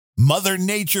Mother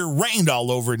Nature rained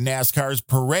all over NASCAR's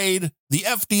parade. The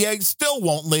FDA still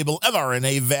won't label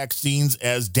mRNA vaccines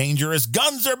as dangerous.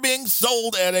 Guns are being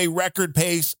sold at a record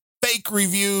pace. Fake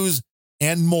reviews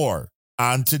and more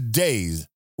on today's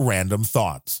Random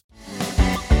Thoughts.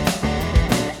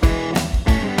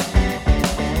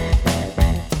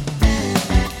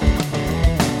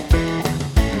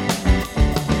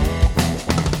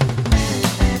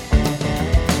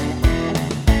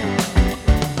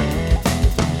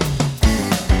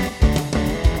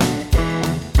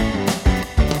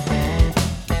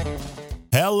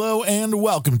 Hello and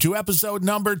welcome to episode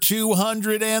number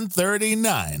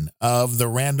 239 of the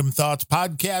Random Thoughts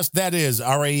podcast. That is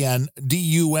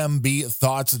RANDUMB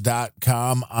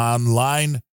thoughts.com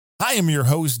online. I am your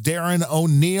host, Darren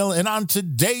O'Neill, and on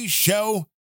today's show,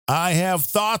 I have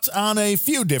thoughts on a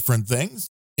few different things,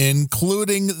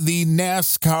 including the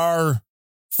NASCAR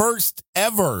first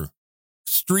ever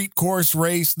street course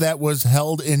race that was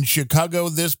held in Chicago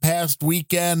this past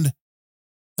weekend.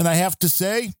 And I have to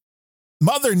say,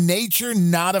 Mother Nature,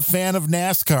 not a fan of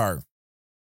NASCAR.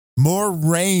 More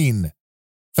rain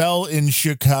fell in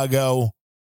Chicago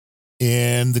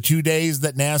in the 2 days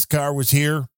that NASCAR was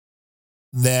here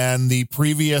than the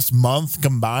previous month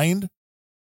combined.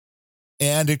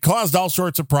 And it caused all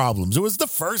sorts of problems. It was the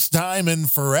first time in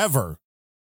forever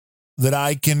that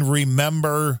I can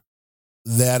remember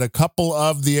that a couple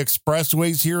of the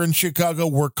expressways here in Chicago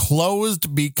were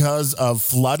closed because of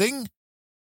flooding.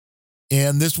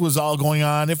 And this was all going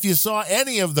on. If you saw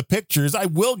any of the pictures, I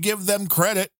will give them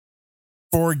credit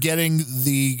for getting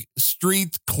the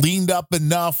streets cleaned up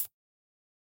enough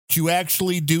to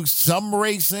actually do some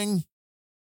racing.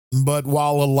 But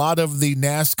while a lot of the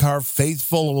NASCAR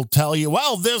faithful will tell you,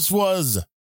 well, this was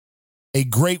a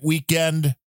great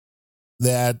weekend,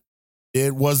 that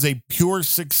it was a pure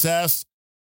success,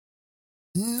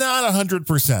 not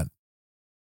 100%.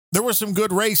 There was some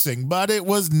good racing, but it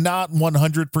was not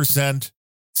 100%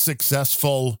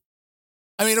 successful.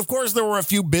 I mean, of course, there were a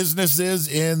few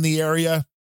businesses in the area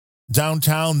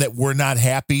downtown that were not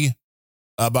happy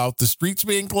about the streets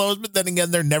being closed, but then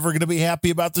again, they're never going to be happy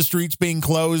about the streets being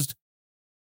closed.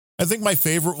 I think my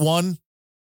favorite one,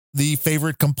 the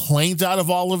favorite complaint out of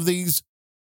all of these,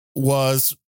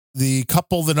 was the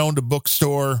couple that owned a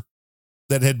bookstore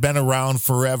that had been around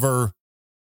forever.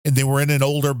 And they were in an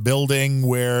older building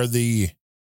where the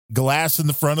glass in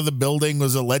the front of the building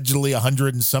was allegedly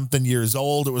 100 and something years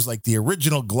old. It was like the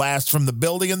original glass from the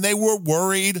building. And they were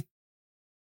worried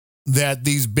that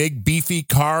these big beefy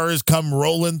cars come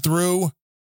rolling through,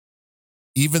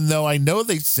 even though I know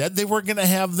they said they were going to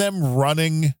have them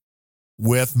running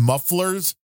with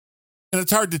mufflers. And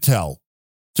it's hard to tell.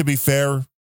 To be fair,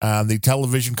 the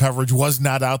television coverage was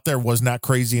not out there, was not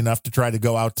crazy enough to try to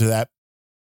go out to that.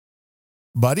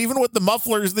 But even with the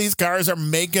mufflers, these cars are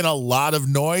making a lot of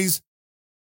noise.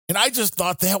 And I just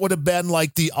thought that would have been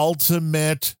like the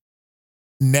ultimate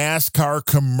NASCAR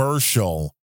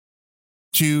commercial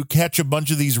to catch a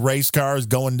bunch of these race cars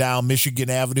going down Michigan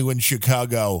Avenue in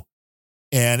Chicago.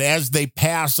 And as they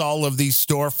pass all of these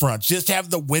storefronts, just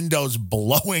have the windows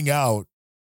blowing out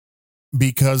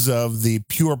because of the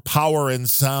pure power and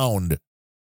sound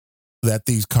that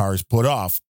these cars put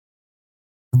off.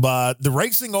 But the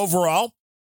racing overall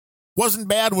wasn't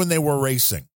bad when they were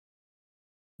racing.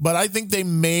 But I think they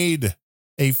made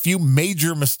a few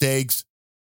major mistakes.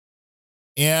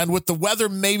 And with the weather,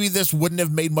 maybe this wouldn't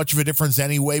have made much of a difference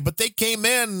anyway. But they came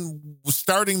in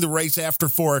starting the race after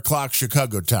 4 o'clock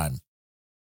Chicago time,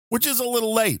 which is a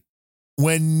little late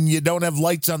when you don't have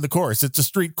lights on the course. It's a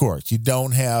street course. You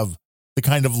don't have the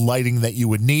kind of lighting that you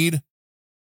would need.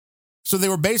 So they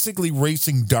were basically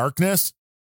racing darkness.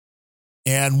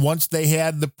 And once they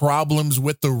had the problems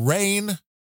with the rain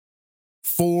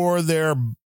for their,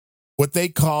 what they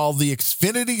call the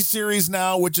Xfinity series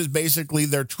now, which is basically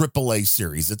their AAA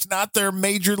series. It's not their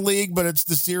major league, but it's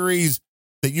the series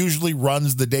that usually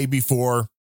runs the day before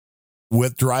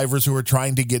with drivers who are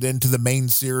trying to get into the main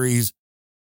series.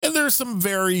 And there's some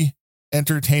very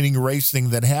entertaining racing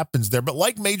that happens there. But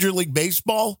like Major League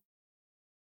Baseball,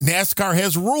 NASCAR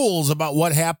has rules about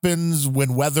what happens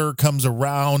when weather comes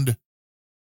around.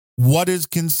 What is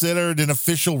considered an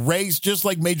official race, just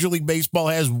like Major League Baseball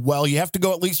has. Well, you have to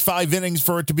go at least 5 innings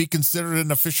for it to be considered an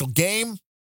official game.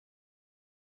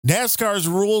 NASCAR's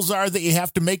rules are that you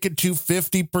have to make it to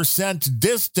 50%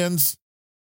 distance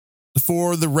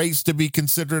for the race to be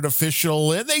considered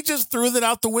official, and they just threw that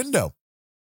out the window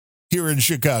here in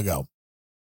Chicago.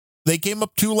 They came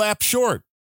up 2 laps short,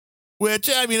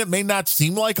 which, I mean, it may not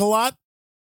seem like a lot,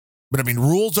 but I mean,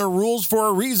 rules are rules for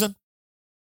a reason.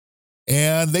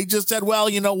 And they just said, well,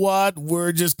 you know what?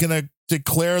 We're just going to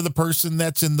declare the person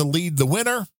that's in the lead the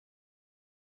winner.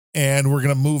 And we're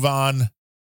going to move on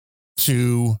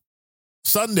to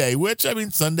Sunday, which, I mean,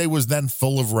 Sunday was then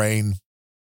full of rain.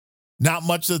 Not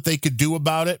much that they could do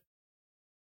about it.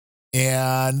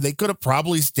 And they could have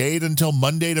probably stayed until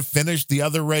Monday to finish the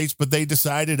other race, but they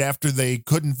decided after they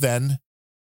couldn't then,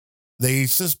 they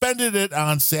suspended it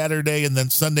on Saturday, and then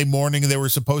Sunday morning they were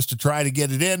supposed to try to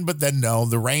get it in, but then no,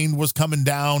 the rain was coming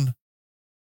down.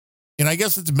 And I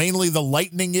guess it's mainly the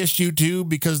lightning issue too,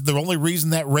 because the only reason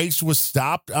that race was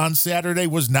stopped on Saturday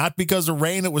was not because of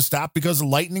rain, it was stopped because of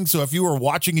lightning. So if you were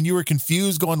watching and you were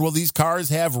confused going, well, these cars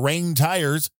have rain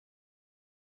tires,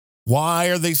 why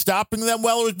are they stopping them?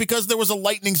 Well, it was because there was a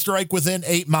lightning strike within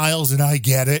 8 miles, and I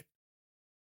get it.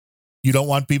 You don't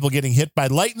want people getting hit by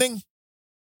lightning,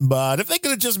 but if they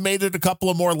could have just made it a couple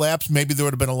of more laps, maybe there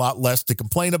would have been a lot less to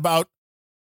complain about.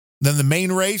 Then the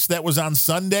main race that was on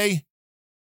Sunday,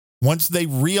 once they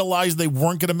realized they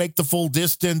weren't going to make the full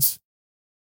distance,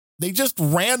 they just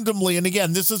randomly, and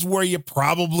again, this is where you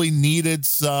probably needed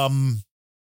some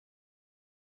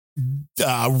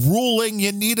ruling,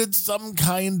 you needed some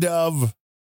kind of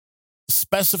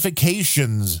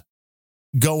specifications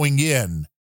going in.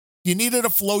 You needed a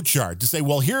flow chart to say,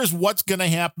 well, here's what's going to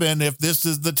happen if this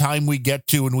is the time we get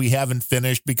to and we haven't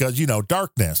finished because,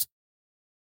 darkness.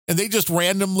 And they just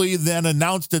randomly then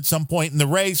announced at some point in the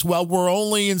race, well, we're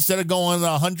only, instead of going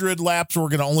 100 laps, we're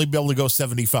going to only be able to go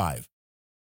 75,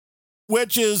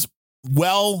 which is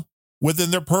well within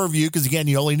their purview because, again,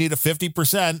 you only need a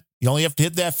 50%. You only have to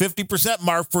hit that 50%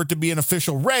 mark for it to be an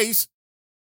official race.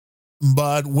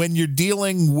 But when you're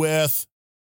dealing with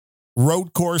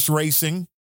road course racing,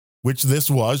 which this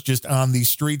was just on the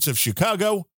streets of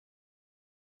Chicago,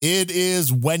 it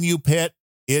is when you pit,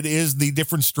 it is the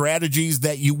different strategies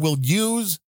that you will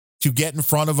use to get in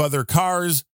front of other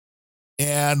cars.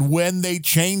 And when they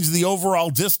change the overall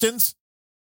distance,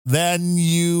 then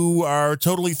you are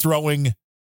totally throwing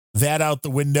that out the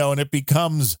window and it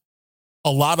becomes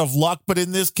a lot of luck. But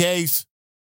in this case,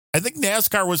 I think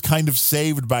NASCAR was kind of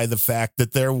saved by the fact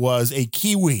that there was a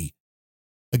Kiwi,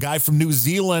 a guy from New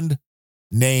Zealand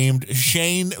named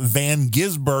Shane Van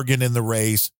Gisbergen in the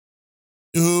race,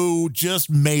 who just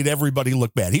made everybody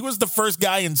look bad. He was the first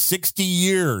guy in 60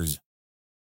 years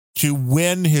to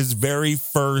win his very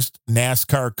first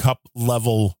NASCAR Cup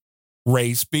level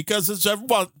race because it's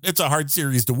a hard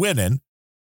series to win in.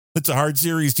 It's a hard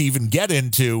series to even get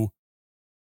into.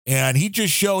 And he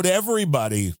just showed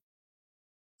everybody.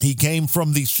 He came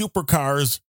from the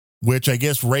supercars, which I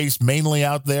guess raced mainly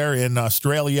out there in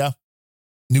Australia,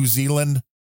 New Zealand.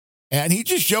 And he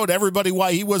just showed everybody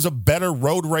why he was a better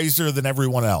road racer than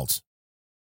everyone else.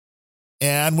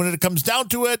 And when it comes down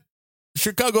to it,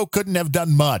 Chicago couldn't have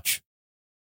done much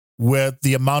with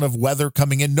the amount of weather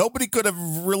coming in. Nobody could have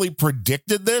really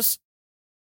predicted this.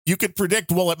 You could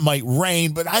predict, well, it might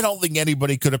rain, but I don't think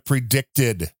anybody could have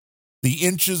predicted the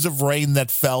inches of rain that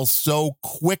fell so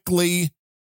quickly.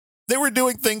 They were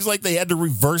doing things like they had to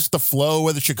reverse the flow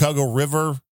of the Chicago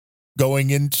River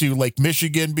going into Lake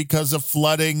Michigan because of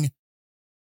flooding.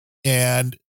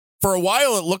 And for a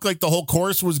while, it looked like the whole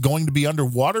course was going to be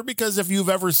underwater because if you've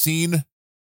ever seen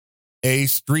a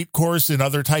street course in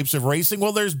other types of racing,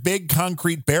 well, there's big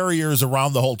concrete barriers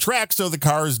around the whole track so the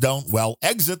cars don't,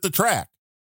 exit the track.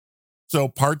 So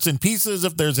parts and pieces,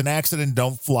 if there's an accident,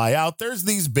 don't fly out. There's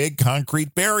these big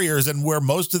concrete barriers, and where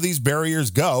most of these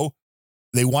barriers go,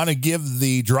 they want to give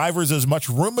the drivers as much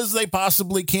room as they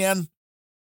possibly can.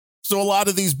 So a lot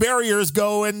of these barriers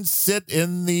go and sit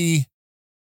in the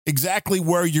exactly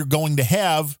where you're going to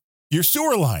have your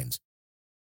sewer lines.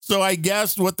 So I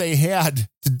guess what they had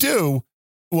to do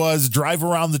was drive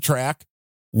around the track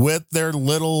with their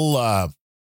little,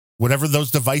 whatever those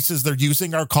devices they're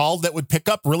using are called that would pick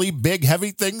up really big,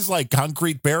 heavy things like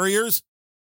concrete barriers.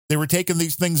 They were taking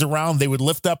these things around. They would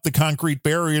lift up the concrete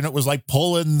barrier and it was like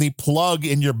pulling the plug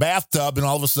in your bathtub, and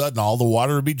all of a sudden all the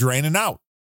water would be draining out.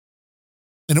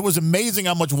 And it was amazing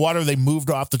how much water they moved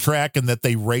off the track and that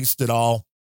they raced it all.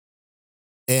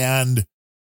 And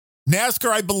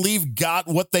NASCAR, I believe, got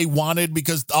what they wanted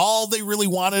because all they really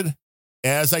wanted,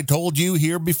 as I told you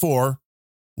here before,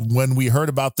 when we heard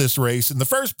about this race in the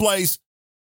first place,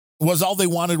 was all they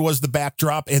wanted was the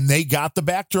backdrop, and they got the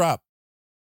backdrop.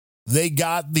 They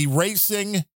got the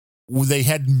racing. They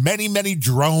had many, many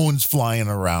drones flying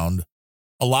around,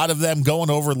 a lot of them going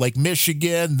over Lake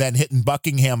Michigan, then hitting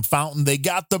Buckingham Fountain. They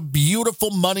got the beautiful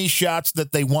money shots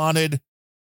that they wanted.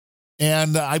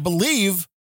 And I believe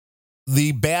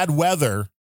the bad weather,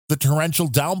 the torrential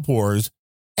downpours,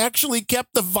 actually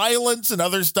kept the violence and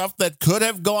other stuff that could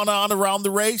have gone on around the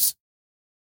race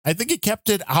I think it kept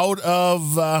it out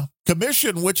of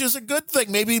commission, which is a good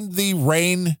thing. Maybe the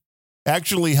rain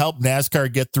actually helped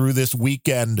NASCAR get through this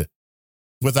weekend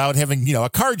without having, a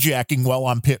carjacking while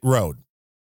on pit road.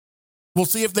 We'll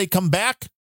see if they come back.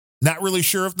 Not really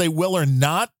sure if they will or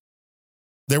not.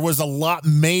 There was a lot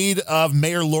made of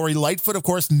Mayor Lori Lightfoot, of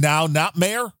course, now not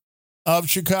mayor of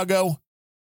Chicago,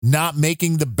 not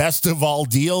making the best of all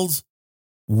deals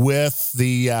with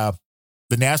the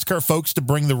NASCAR folks to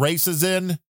bring the races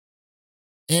in.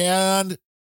 And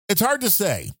it's hard to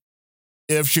say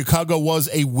if Chicago was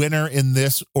a winner in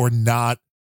this or not.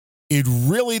 It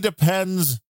really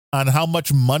depends on how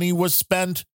much money was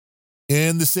spent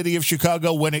in the city of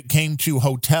Chicago when it came to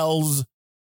hotels,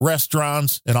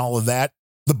 restaurants, and all of that.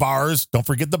 The bars, don't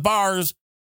forget the bars.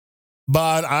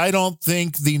 But I don't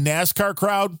think the NASCAR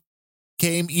crowd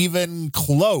came even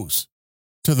close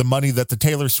to the money that the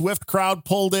Taylor Swift crowd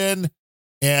pulled in.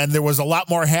 And there was a lot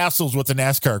more hassles with the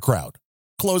NASCAR crowd.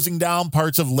 Closing down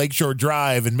parts of Lakeshore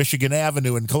Drive and Michigan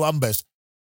Avenue in Columbus.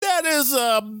 That is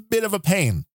a bit of a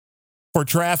pain for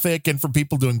traffic and for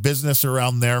people doing business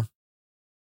around there.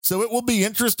 So it will be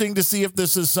interesting to see if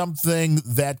this is something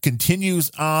that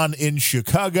continues on in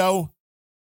Chicago,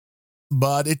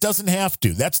 but it doesn't have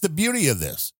to. That's the beauty of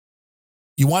this.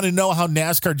 You want to know how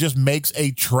NASCAR just makes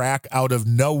a track out of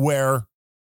nowhere,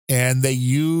 and they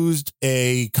used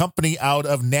a company out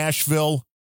of Nashville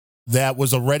that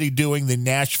was already doing the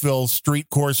Nashville street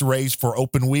course race for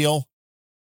open wheel.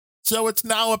 So it's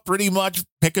now a pretty much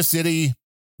pick a city,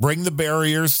 bring the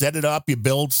barriers, set it up, you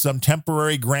build some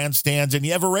temporary grandstands, and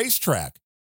you have a racetrack.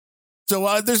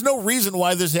 So there's no reason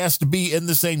why this has to be in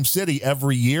the same city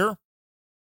every year.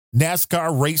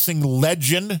 NASCAR racing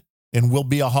legend, and will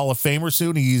be a Hall of Famer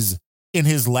soon. He's in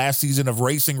his last season of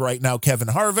racing right now, Kevin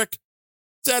Harvick,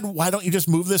 said, why don't you just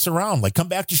move this around? Like, come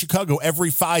back to Chicago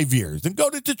every 5 years, then go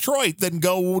to Detroit, then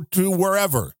go to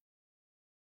wherever,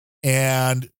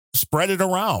 and spread it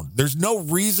around. There's no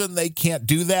reason they can't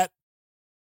do that.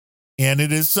 And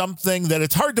it is something that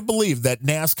it's hard to believe that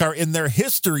NASCAR in their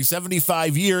history,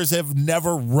 75 years, have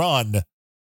never run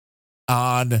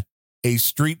on a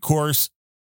street course.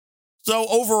 So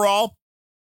overall,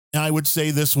 I would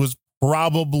say this was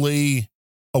probably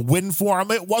a win for them.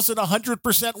 It wasn't a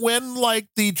 100% win like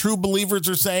the true believers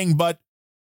are saying, but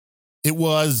it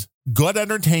was good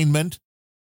entertainment.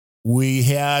 We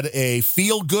had a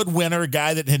feel-good winner, a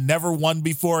guy that had never won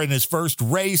before in his first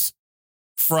race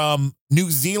from New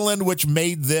Zealand, which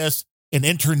made this an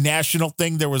international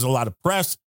thing. There was a lot of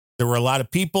press. There were a lot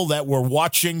of people that were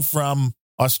watching from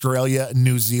Australia and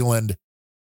New Zealand.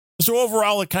 So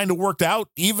overall, it kind of worked out,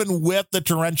 even with the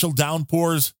torrential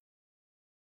downpours.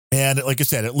 And like I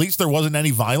said, at least there wasn't any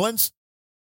violence,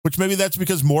 which maybe that's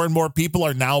because more and more people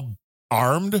are now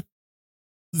armed.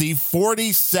 The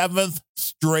 47th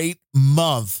straight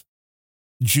month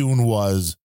June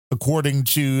was, according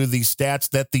to the stats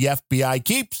that the FBI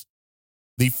keeps,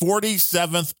 the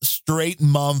 47th straight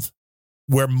month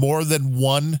where more than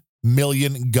 1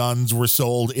 million guns were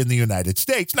sold in the United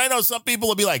States. And I know some people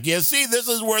will be like, yeah, see, this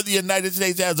is where the United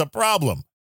States has a problem.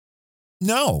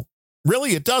 No,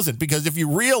 really it doesn't, because if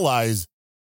you realize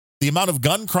the amount of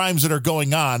gun crimes that are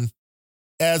going on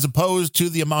as opposed to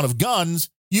the amount of guns,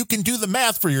 you can do the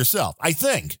math for yourself, I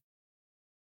think,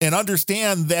 and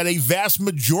understand that a vast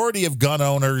majority of gun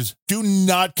owners do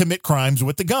not commit crimes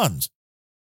with the guns,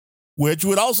 which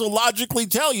would also logically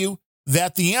tell you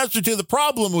that the answer to the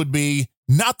problem would be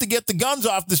not to get the guns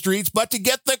off the streets, but to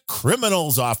get the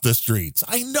criminals off the streets.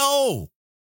 I know.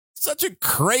 Such a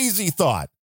crazy thought.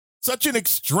 Such an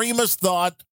extremist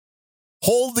thought.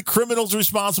 Hold the criminals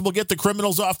responsible, get the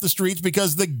criminals off the streets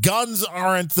because the guns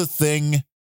aren't the thing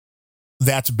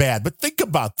that's bad. But think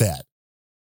about that.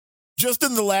 Just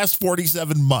in the last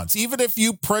 47 months, even if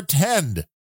you pretend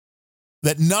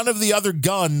that none of the other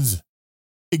guns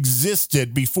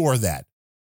existed before that.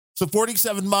 So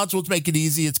 47 months, let's make it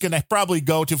easy. It's going to probably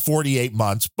go to 48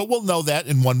 months, but we'll know that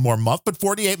in one more month. But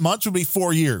 48 months would be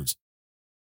 4 years.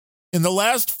 In the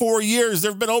last 4 years,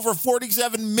 there have been over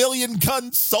 47 million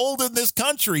guns sold in this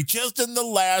country just in the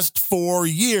last 4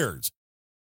 years.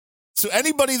 So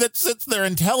anybody that sits there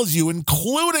and tells you,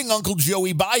 including Uncle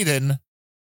Joey Biden,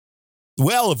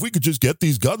 well, if we could just get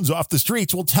these guns off the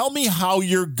streets, well, tell me how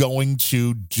you're going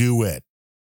to do it.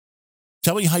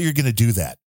 Tell me how you're going to do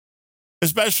that,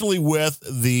 especially with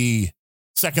the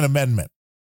Second Amendment.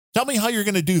 Tell me how you're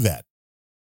going to do that.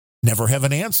 Never have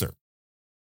an answer.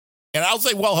 And I'll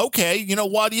say, well, okay, you know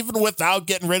what? Even without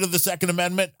getting rid of the Second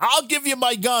Amendment, I'll give you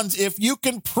my guns if you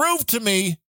can prove to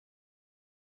me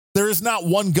there is not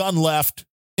one gun left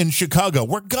in Chicago,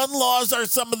 where gun laws are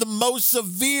some of the most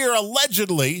severe,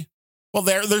 allegedly, Well,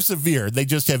 they're severe. They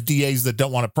just have DAs that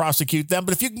don't want to prosecute them.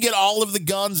 But if you can get all of the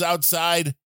guns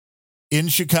outside in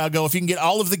Chicago, if you can get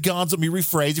all of the guns, let me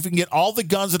rephrase, if you can get all the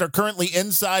guns that are currently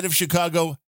inside of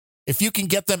Chicago, if you can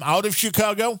get them out of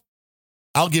Chicago,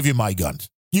 I'll give you my guns.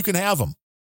 You can have them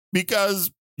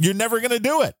because you're never going to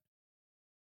do it.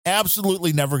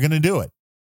 Absolutely never going to do it.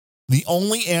 The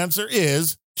only answer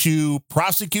is to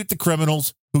prosecute the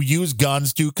criminals who use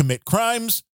guns to commit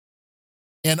crimes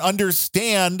and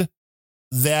understand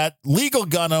that legal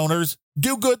gun owners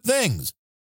do good things.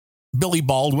 Billy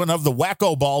Baldwin of the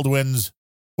Wacko Baldwins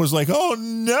was like, oh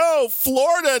no,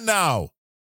 Florida now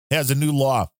has a new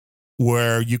law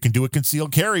where you can do a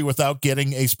concealed carry without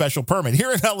getting a special permit.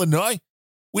 Here in Illinois,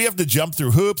 we have to jump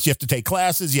through hoops. You have to take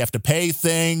classes. You have to pay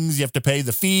things. You have to pay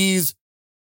the fees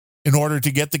in order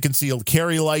to get the concealed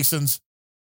carry license.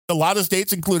 A lot of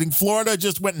states, including Florida,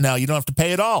 just went, no, you don't have to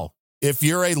pay at all. If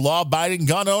you're a law-abiding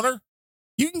gun owner,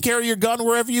 you can carry your gun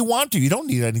wherever you want to. You don't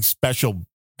need any special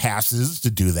passes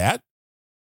to do that.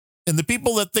 And the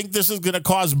people that think this is going to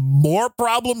cause more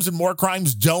problems and more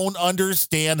crimes don't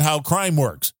understand how crime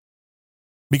works.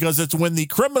 Because it's when the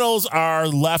criminals are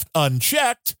left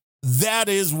unchecked, that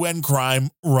is when crime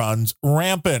runs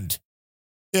rampant.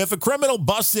 If a criminal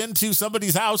busts into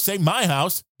somebody's house, say my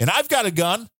house, and I've got a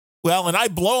gun, well, and I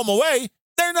blow them away,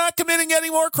 they're not committing any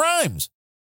more crimes.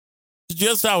 It's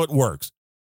just how it works.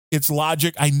 It's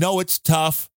logic. I know it's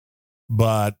tough,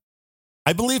 but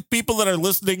I believe people that are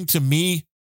listening to me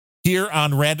here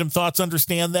on Random Thoughts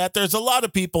understand that. There's a lot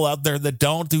of people out there that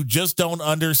don't, who just don't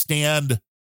understand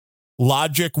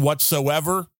logic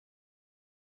whatsoever.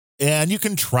 And you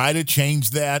can try to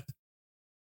change that,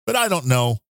 but I don't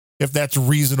know if that's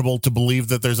reasonable to believe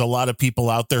that there's a lot of people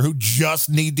out there who just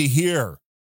need to hear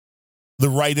the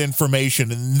right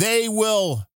information, and they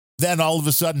will then all of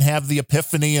a sudden have the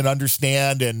epiphany and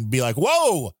understand and be like,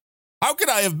 whoa, how could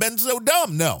I have been so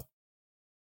dumb? No.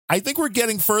 I think we're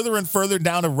getting further and further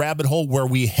down a rabbit hole where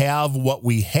we have what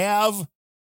we have.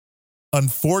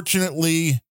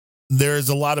 Unfortunately, there's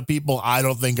a lot of people I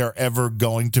don't think are ever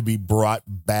going to be brought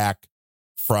back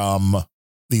from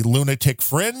the lunatic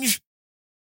fringe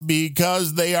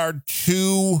because they are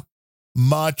too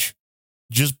much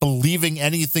just believing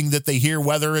anything that they hear,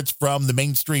 whether it's from the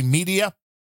mainstream media,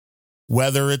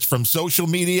 whether it's from social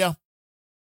media.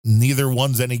 Neither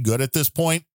one's any good at this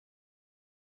point.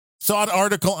 Saw an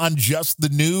article on Just the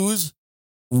News,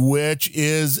 which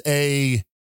is a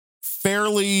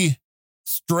fairly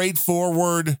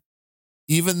straightforward,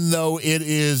 even though it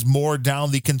is more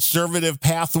down the conservative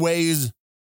pathways,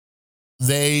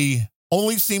 they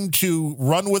only seem to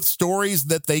run with stories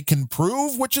that they can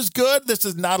prove, which is good. This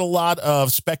is not a lot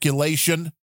of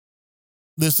speculation.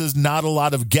 This is not a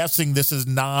lot of guessing. This is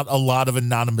not a lot of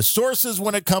anonymous sources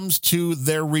when it comes to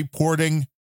their reporting.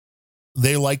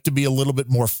 They like to be a little bit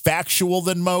more factual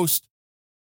than most.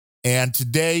 And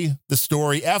today, the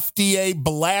story, FDA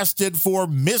blasted for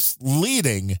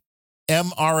misleading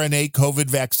mRNA COVID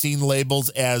vaccine labels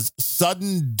as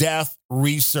sudden death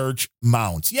research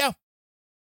mounts. Yeah,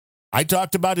 I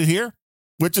talked about it here,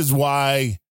 which is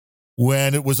why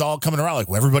when it was all coming around, like,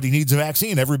 well, everybody needs a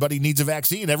vaccine, everybody needs a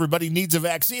vaccine, everybody needs a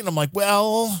vaccine. I'm like,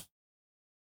 well,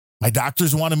 my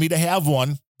doctors wanted me to have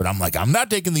one, but I'm like, I'm not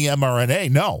taking the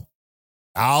mRNA. No,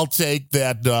 I'll take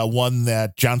that one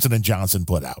that Johnson & Johnson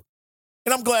put out.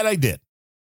 And I'm glad I did.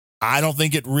 I don't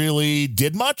think it really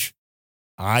did much.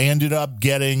 I ended up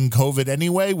getting COVID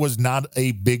anyway, was not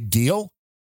a big deal.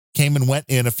 Came and went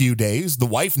in a few days. The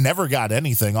wife never got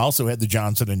anything, also had the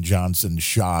Johnson & Johnson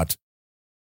shot.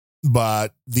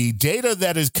 But the data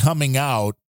that is coming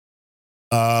out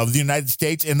of the United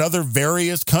States and other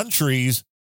various countries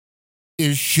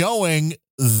is showing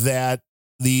that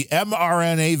the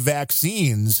mRNA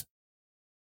vaccines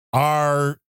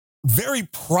are very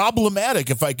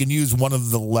problematic, if I can use one of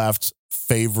the left's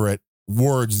favorite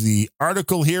words. The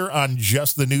article here on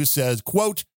Just the News says,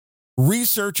 quote,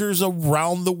 researchers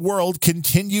around the world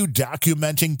continue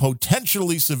documenting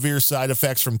potentially severe side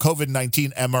effects from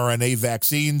COVID-19 mRNA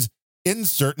vaccines in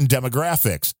certain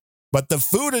demographics, but the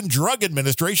Food and Drug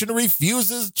Administration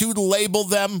refuses to label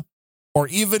them or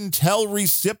even tell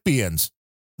recipients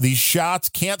these shots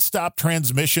can't stop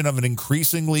transmission of an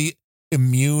increasingly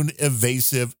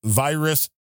immune-evasive virus.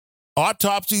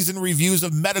 Autopsies and reviews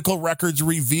of medical records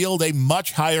revealed a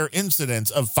much higher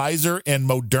incidence of Pfizer and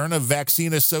Moderna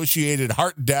vaccine-associated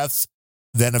heart deaths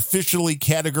than officially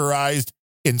categorized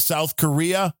in South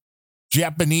Korea,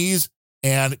 Japanese,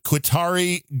 and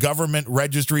Qatari government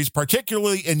registries,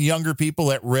 particularly in younger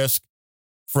people at lower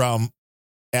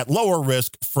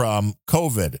risk from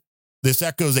COVID. This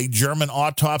echoes a German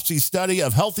autopsy study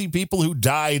of healthy people who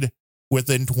died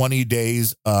within 20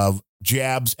 days of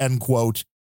jabs, end quote.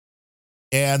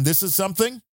 And this is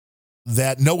something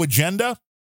that No Agenda,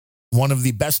 one of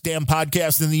the best damn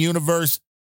podcasts in the universe,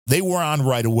 they were on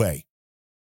right away.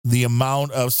 The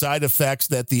amount of side effects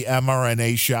that the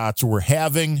mRNA shots were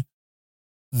having,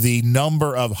 the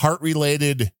number of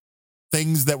heart-related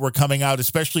things that were coming out,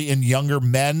 especially in younger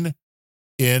men,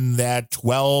 in that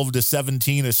 12 to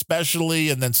 17 especially,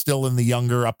 and then still in the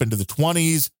younger up into the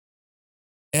 20s.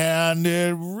 And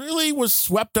it really was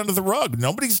swept under the rug.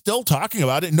 Nobody's still talking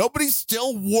about it. Nobody's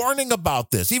still warning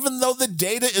about this, even though the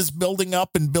data is building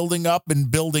up and building up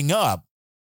and building up.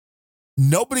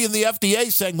 Nobody in the FDA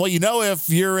is saying, well, you know, if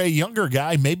you're a younger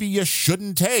guy, maybe you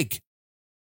shouldn't take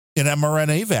an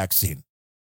mRNA vaccine.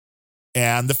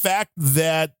 And the fact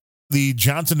that the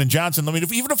Johnson & Johnson, I mean,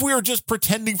 even if we were just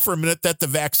pretending for a minute that the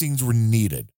vaccines were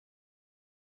needed,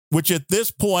 which at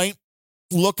this point,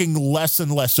 looking less and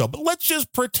less so, but let's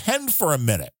just pretend for a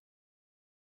minute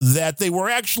that they were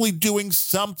actually doing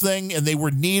something and they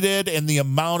were needed, and the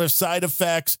amount of side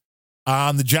effects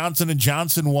on the Johnson &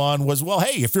 Johnson one was, well,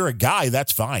 hey, if you're a guy,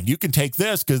 that's fine. You can take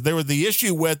this, because there was the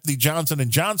issue with the Johnson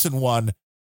 & Johnson one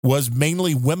was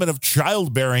mainly women of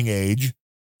childbearing age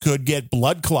could get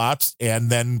blood clots and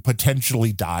then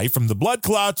potentially die from the blood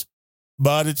clots.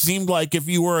 But it seemed like if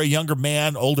you were a younger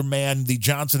man, older man, the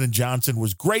Johnson & Johnson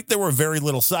was great. There were very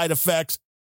little side effects.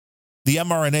 The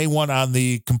mRNA one on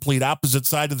the complete opposite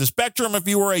side of the spectrum, if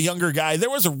you were a younger guy, there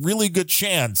was a really good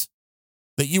chance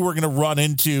that you were going to run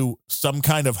into some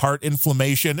kind of heart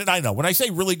inflammation. And I know when I say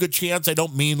really good chance, I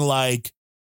don't mean like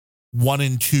 1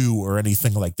 in 2 or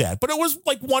anything like that, but it was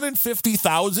like 1 in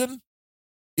 50,000.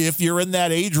 If you're in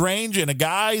that age range and a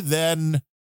guy, then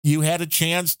you had a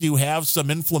chance to have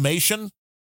some inflammation,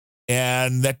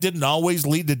 and that didn't always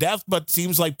lead to death, but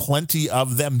seems like plenty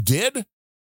of them did.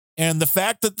 And the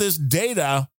fact that this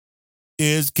data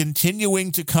is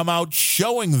continuing to come out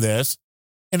showing this,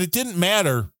 and it didn't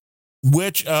matter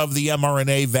which of the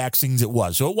mRNA vaccines it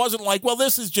was. So it wasn't like, well,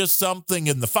 this is just something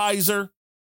in the Pfizer,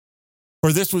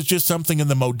 or this was just something in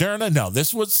the Moderna. No,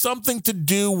 this was something to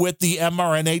do with the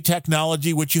mRNA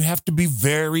technology, which you have to be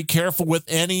very careful with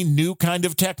any new kind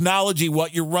of technology,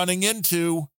 what you're running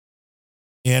into.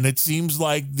 And it seems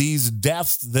like these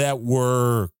deaths that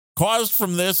were caused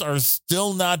from this are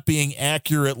still not being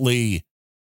accurately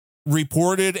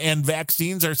reported, and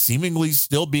vaccines are seemingly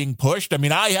still being pushed. I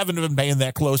mean, I haven't been paying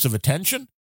that close of attention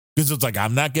because it's like,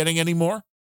 I'm not getting any more.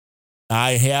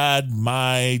 I had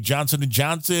my Johnson &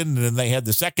 Johnson, and then they had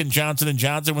the second Johnson &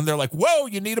 Johnson when they're like, whoa,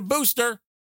 you need a booster.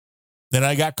 Then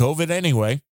I got COVID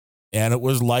anyway, and it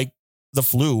was like the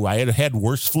flu. I had had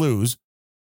worse flus.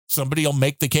 Somebody will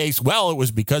make the case, well, it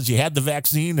was because you had the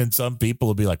vaccine, and some people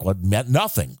will be like, well, it meant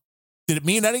nothing. Did it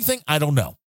mean anything? I don't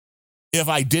know. If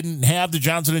I didn't have the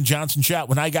Johnson & Johnson shot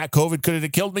when I got COVID, could it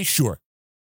have killed me? Sure.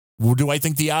 Do I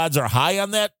think the odds are high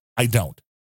on that? I don't.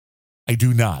 I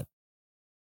do not.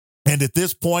 And at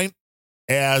this point,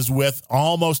 as with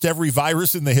almost every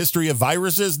virus in the history of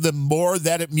viruses, the more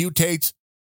that it mutates,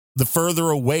 the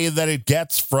further away that it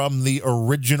gets from the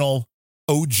original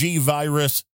OG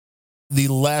virus, the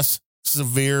less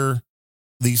severe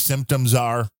the symptoms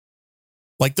are.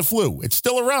 Like the flu, it's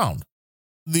still around.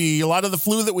 A lot of the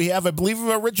flu that we have, I believe,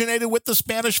 originated with the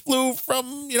Spanish flu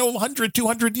from, 100,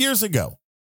 200 years ago.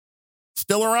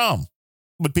 Still around.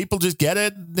 But people just get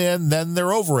it, and then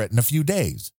they're over it in a few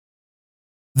days.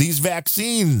 These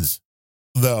vaccines,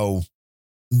 though,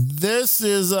 this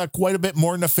is quite a bit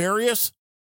more nefarious.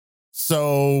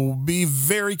 So be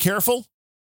very careful.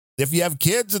 If you have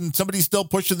kids and somebody's still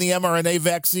pushing the mRNA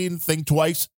vaccine, think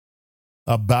twice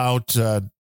about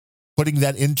putting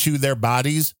that into their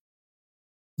bodies.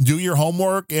 Do your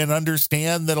homework and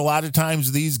understand that a lot of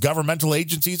times these governmental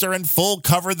agencies are in full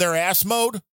cover their ass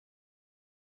mode,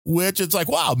 which it's like,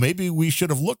 wow, maybe we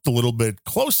should have looked a little bit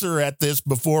closer at this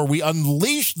before we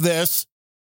unleashed this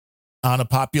on a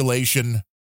population.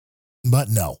 But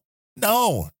no,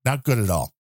 not good at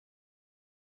all.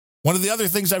 One of the other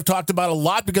things I've talked about a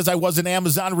lot, because I was an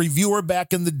Amazon reviewer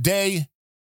back in the day,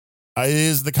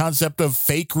 is the concept of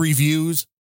fake reviews.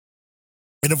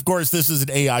 And of course, this is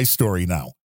an AI story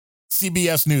now.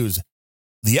 CBS News.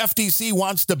 The FTC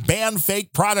wants to ban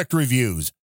fake product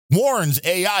reviews. Warns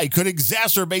AI could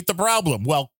exacerbate the problem.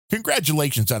 Well,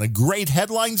 congratulations on a great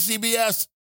headline, CBS.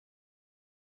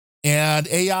 And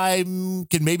AI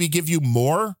can maybe give you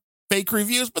more fake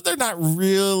reviews, but they're not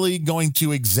really going to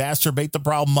exacerbate the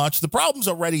problem much. The problem's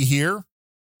already here.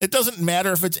 It doesn't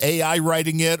matter if it's AI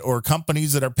writing it or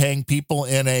companies that are paying people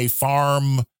in a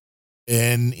farm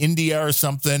in India or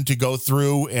something to go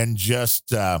through and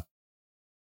just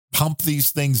pump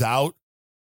these things out.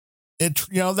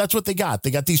 That's what they got. They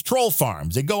got these troll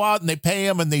farms. They go out and they pay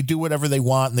them and they do whatever they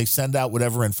want and they send out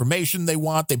whatever information they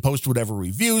want. They post whatever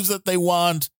reviews that they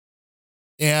want.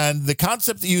 And the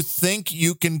concept that you think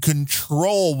you can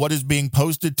control what is being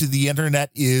posted to the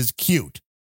internet is cute.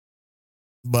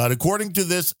 But according to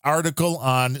this article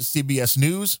on CBS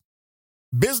News,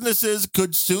 businesses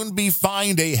could soon be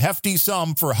fined a hefty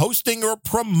sum for hosting or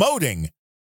promoting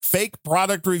fake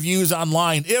product reviews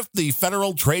online if the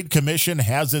Federal Trade Commission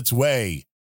has its way.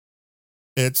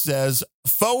 It says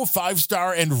faux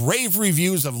 5-star and rave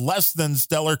reviews of less than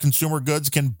stellar consumer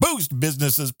goods can boost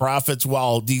businesses' profits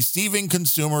while deceiving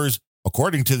consumers,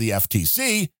 according to the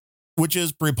FTC, which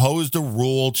has proposed a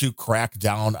rule to crack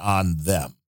down on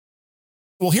them.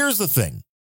 Well, here's the thing.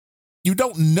 You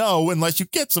don't know unless you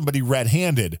get somebody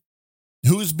red-handed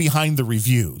who's behind the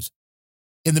reviews.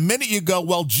 And the minute you go,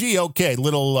 well, gee, okay,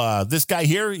 this guy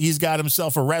here, he's got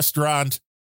himself a restaurant.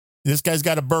 This guy's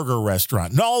got a burger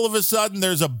restaurant. And all of a sudden,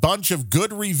 there's a bunch of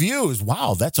good reviews.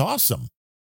 Wow, that's awesome.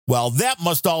 Well, that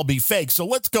must all be fake, so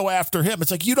let's go after him.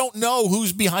 It's like you don't know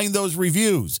who's behind those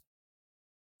reviews.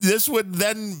 This would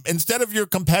then, instead of your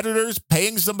competitors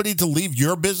paying somebody to leave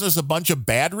your business a bunch of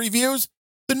bad reviews,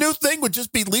 the new thing would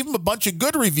just be leave him a bunch of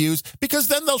good reviews because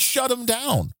then they'll shut him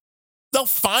down. They'll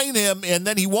fine him, and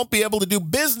then he won't be able to do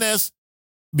business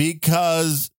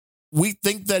because we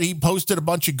think that he posted a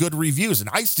bunch of good reviews. And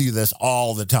I see this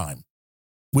all the time.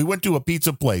 We went to a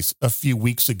pizza place a few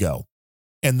weeks ago,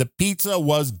 and the pizza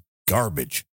was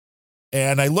garbage.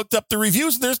 And I looked up the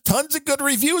reviews, and there's tons of good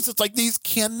reviews. It's like, these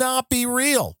cannot be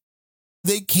real.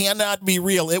 They cannot be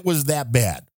real. It was that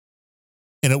bad.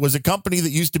 And it was a company that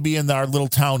used to be in our little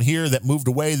town here that moved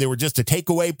away. They were just a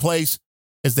takeaway place,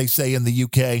 as they say in the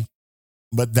UK.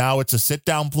 But now it's a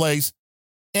sit-down place,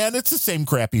 and it's the same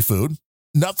crappy food.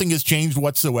 Nothing has changed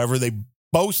whatsoever. They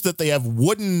boast that they have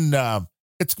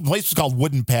it's a place called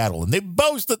Wooden Paddle, and they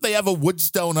boast that they have a wood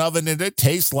stone oven, and it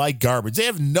tastes like garbage. They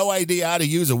have no idea how to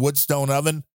use a wood stone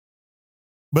oven.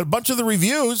 But a bunch of the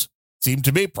reviews seem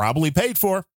to be probably paid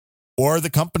for, or the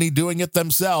company doing it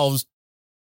themselves.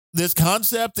 This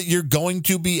concept that you're going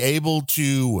to be able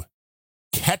to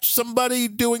catch somebody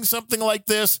doing something like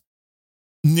this,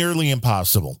 nearly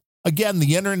impossible. Again,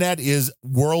 the internet is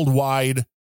worldwide.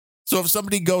 So if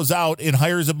somebody goes out and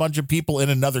hires a bunch of people in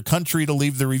another country to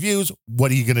leave the reviews,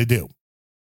 what are you going to do?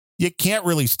 You can't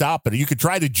really stop it. You could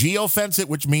try to geofence it,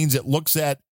 which means it looks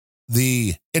at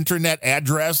the internet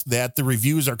address that the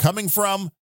reviews are coming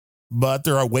from, but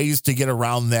there are ways to get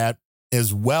around that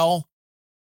as well.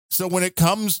 So when it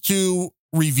comes to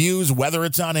reviews, whether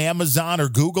it's on Amazon or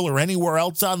Google or anywhere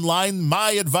else online,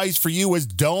 my advice for you is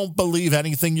don't believe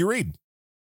anything you read.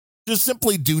 Just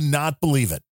simply do not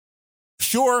believe it.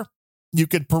 Sure, you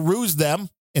could peruse them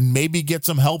and maybe get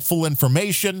some helpful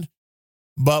information,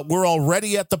 but we're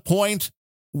already at the point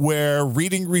where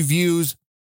reading reviews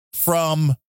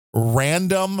from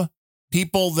random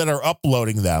people that are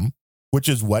uploading them, which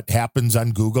is what happens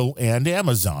on Google and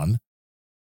Amazon,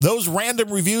 those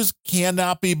random reviews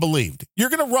cannot be believed. You're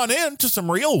going to run into some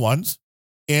real ones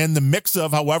in the mix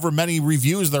of however many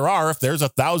reviews there are. If there's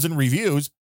 1,000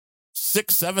 reviews,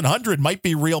 600-700 might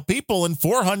be real people, and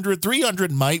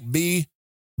 400-300 might be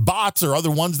bots or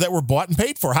other ones that were bought and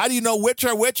paid for. How do you know which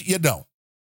are which? You don't.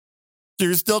 So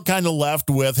you're still kind of left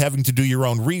with having to do your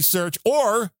own research,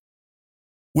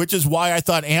 which is why I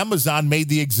thought Amazon made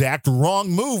the exact wrong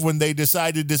move when they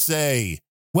decided to say,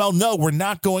 well, no, we're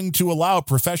not going to allow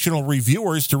professional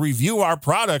reviewers to review our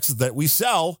products that we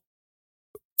sell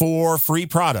for free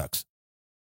products.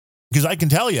 Because I can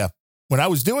tell you, when I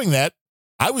was doing that,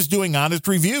 I was doing honest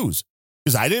reviews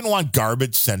because I didn't want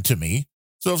garbage sent to me.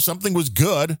 So if something was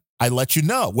good, I let you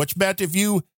know. Which meant if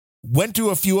you went to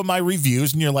a few of my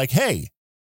reviews and you're like, hey,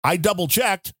 I double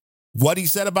checked what he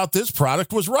said about this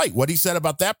product was right. What he said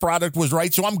about that product was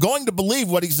right. So I'm going to believe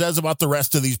what he says about the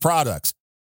rest of these products.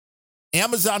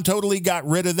 Amazon totally got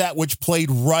rid of that, which played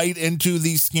right into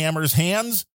these scammers'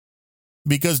 hands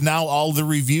because now all the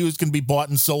reviews can be bought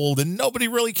and sold and nobody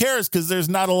really cares because there's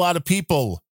not a lot of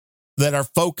people that are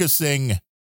focusing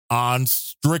on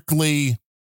strictly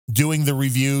doing the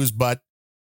reviews. But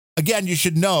again, you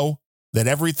should know that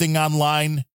everything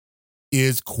online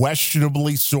is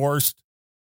questionably sourced.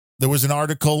 There was an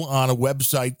article on a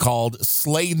website called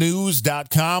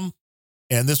slaynews.com,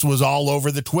 and this was all over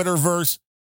the Twitterverse.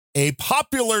 A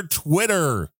popular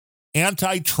Twitter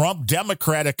anti-Trump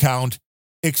Democrat account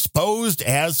exposed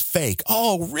as fake.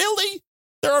 Oh, really?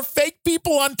 There are fake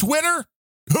people on Twitter?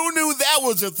 Who knew that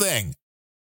was a thing?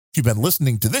 If you've been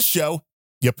listening to this show,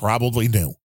 you probably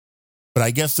knew. But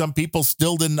I guess some people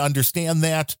still didn't understand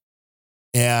that.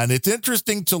 And it's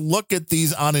interesting to look at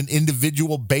these on an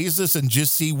individual basis and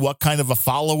just see what kind of a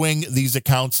following these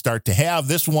accounts start to have.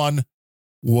 This one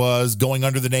was going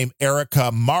under the name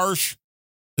Erica Marsh,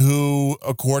 who,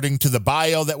 according to the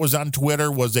bio that was on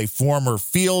Twitter, was a former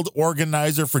field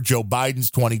organizer for Joe Biden's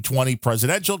 2020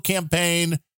 presidential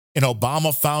campaign, an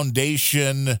Obama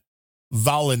Foundation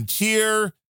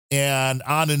volunteer, and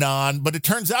on and on. But it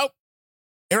turns out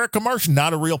Erica Marsh,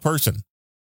 not a real person.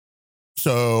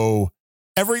 So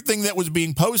everything that was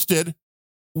being posted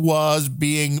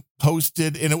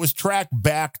and it was tracked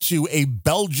back to a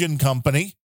Belgian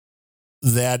company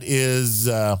that is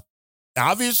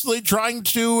obviously trying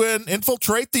to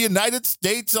infiltrate the United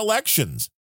States elections.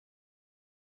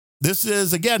 This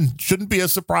is, again, shouldn't be a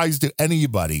surprise to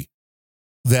anybody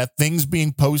that things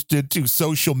being posted to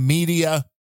social media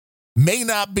may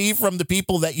not be from the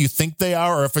people that you think they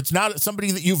are, or if it's not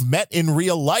somebody that you've met in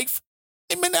real life,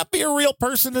 they may not be a real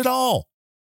person at all.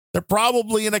 They're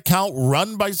probably an account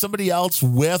run by somebody else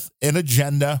with an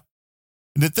agenda.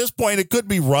 And at this point, it could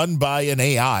be run by an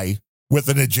AI with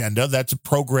an agenda that's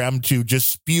programmed to just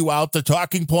spew out the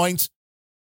talking points.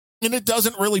 And it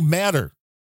doesn't really matter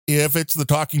if it's the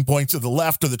talking points of the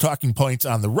left or the talking points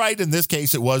on the right. In this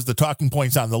case, it was the talking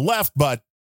points on the left, but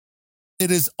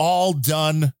it is all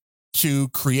done to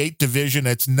create division.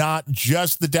 It's not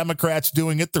just the Democrats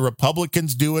doing it. The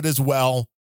Republicans do it as well.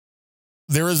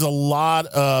 There is a lot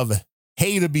of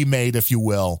hay to be made, if you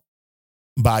will,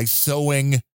 by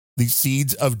sowing the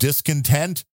seeds of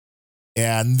discontent.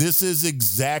 And this is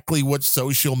exactly what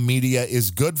social media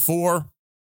is good for.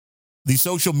 The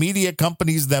social media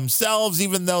companies themselves,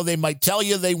 even though they might tell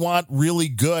you they want really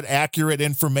good, accurate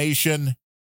information,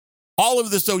 all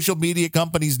of the social media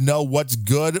companies know what's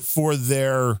good for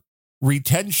their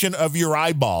retention of your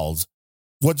eyeballs.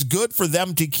 What's good for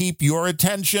them to keep your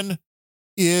attention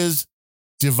is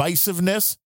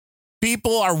divisiveness.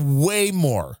 People are way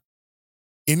more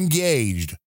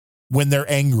engaged when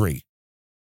they're angry.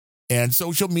 And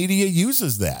social media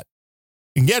uses that.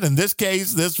 Again, in this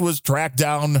case, this was tracked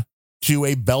down to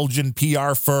a Belgian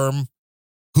PR firm.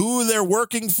 Who they're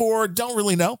working for, don't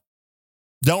really know.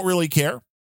 Don't really care.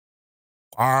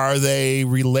 Are they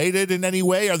related in any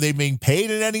way? Are they being paid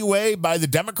in any way by the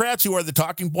Democrats, who are the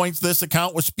talking points this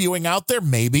account was spewing out there?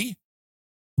 Maybe,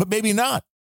 but maybe not.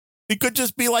 It could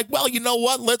just be like, well, you know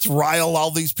what? Let's rile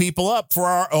all these people up for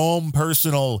our own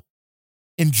personal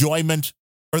enjoyment,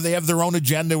 or they have their own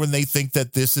agenda when they think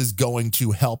that this is going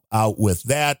to help out with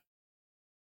that.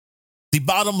 The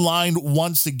bottom line,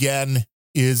 once again,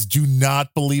 is do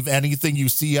not believe anything you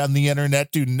see on the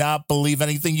internet. Do not believe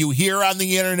anything you hear on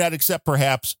the internet, except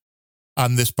perhaps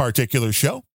on this particular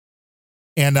show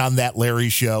and on That Larry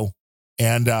Show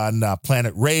and on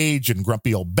Planet Rage and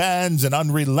Grumpy Old Ben's and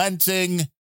Unrelenting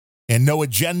and No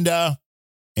Agenda.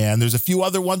 And there's a few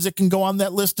other ones that can go on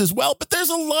that list as well. But there's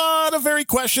a lot of very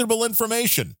questionable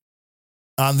information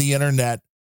on the internet.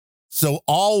 So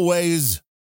always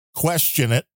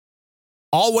question it.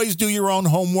 Always do your own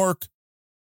homework.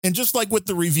 And just like with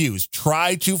the reviews,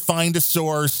 try to find a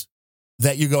source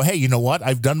that you go, hey, you know what?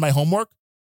 I've done my homework.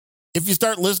 If you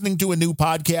start listening to a new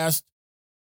podcast,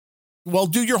 well,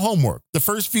 do your homework. The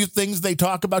first few things they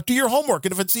talk about, do your homework.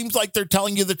 And if it seems like they're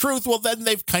telling you the truth, well, then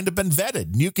they've kind of been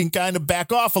vetted. And you can kind of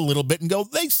back off a little bit and go,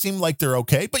 they seem like they're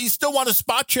okay. But you still want to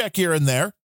spot check here and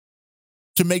there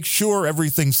to make sure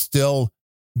everything's still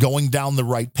going down the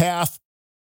right path.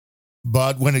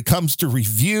 But when it comes to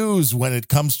reviews, when it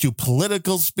comes to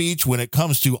political speech, when it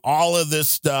comes to all of this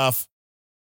stuff,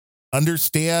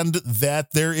 understand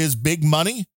that there is big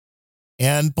money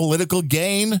and political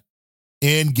gain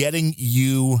in getting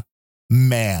you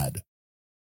mad.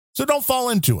 So don't fall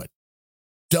into it.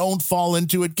 Don't fall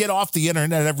into it. Get off the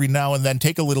internet every now and then.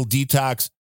 Take a little detox.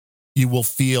 You will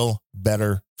feel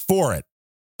better for it.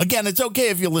 Again, it's okay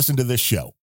if you listen to this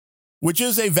show, which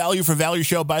is a value for value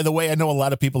show, by the way. I know a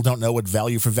lot of people don't know what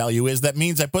value for value is. That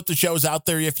means I put the shows out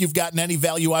there. If you've gotten any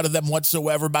value out of them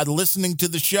whatsoever by listening to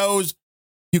the shows,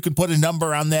 you can put a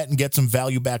number on that and get some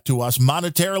value back to us.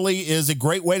 Monetarily is a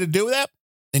great way to do that.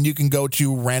 And you can go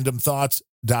to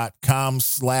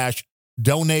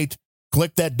randomthoughts.com/donate.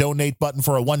 Click that donate button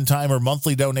for a one-time or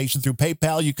monthly donation through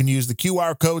PayPal. You can use the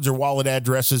QR codes or wallet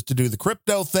addresses to do the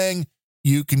crypto thing.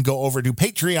 You can go over to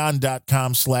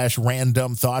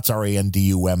patreon.com/randomthoughts,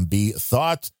 RANDUMB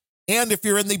thoughts. And if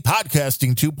you're in the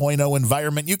podcasting 2.0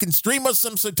 environment, you can stream us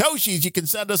some Satoshis. You can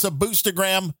send us a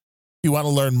boostergram. If you want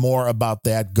to learn more about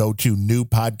that, go to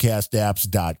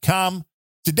newpodcastapps.com.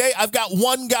 Today, I've got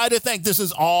one guy to thank. This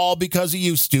is all because of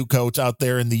you, Stu Coates, out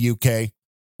there in the UK,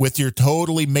 with your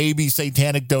totally maybe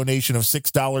satanic donation of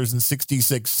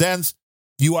 $6.66.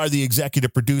 You are the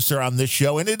executive producer on this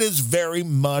show, and it is very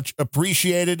much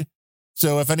appreciated.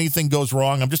 So if anything goes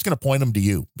wrong, I'm just going to point them to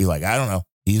you. Be like, I don't know.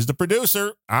 He's the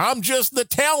producer. I'm just the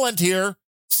talent here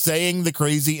saying the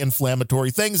crazy inflammatory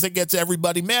things that gets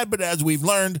everybody mad. But as we've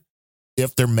learned,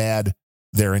 if they're mad,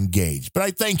 they're engaged. But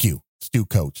I thank you, Stu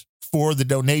Coates, for the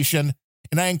donation.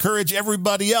 And I encourage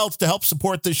everybody else to help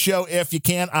support this show if you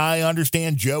can. I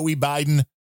understand Joey Biden,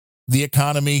 the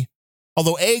economy.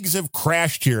 Although eggs have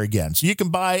crashed here again. So you can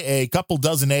buy a couple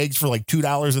dozen eggs for like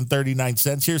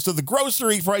 $2.39 here. So the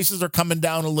grocery prices are coming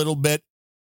down a little bit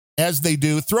as they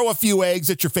do. Throw a few eggs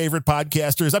at your favorite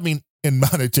podcasters. I mean, in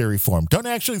monetary form. Don't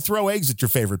actually throw eggs at your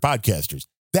favorite podcasters.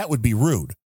 That would be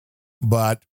rude.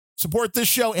 But support this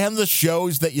show and the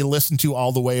shows that you listen to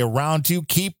all the way around to.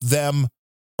 Keep them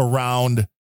around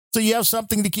so you have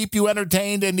something to keep you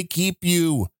entertained and to keep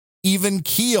you even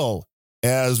keel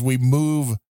as we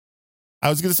move. I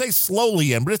was going to say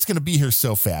slowly in, but it's going to be here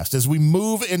so fast. As we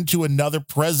move into another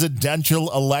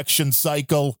presidential election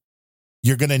cycle,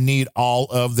 you're going to need all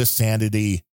of the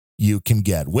sanity you can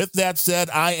get. With that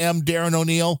said, I am Darren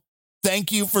O'Neill.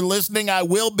 Thank you for listening. I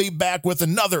will be back with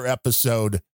another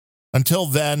episode. Until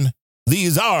then,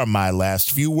 these are my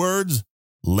last few words.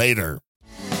 Later.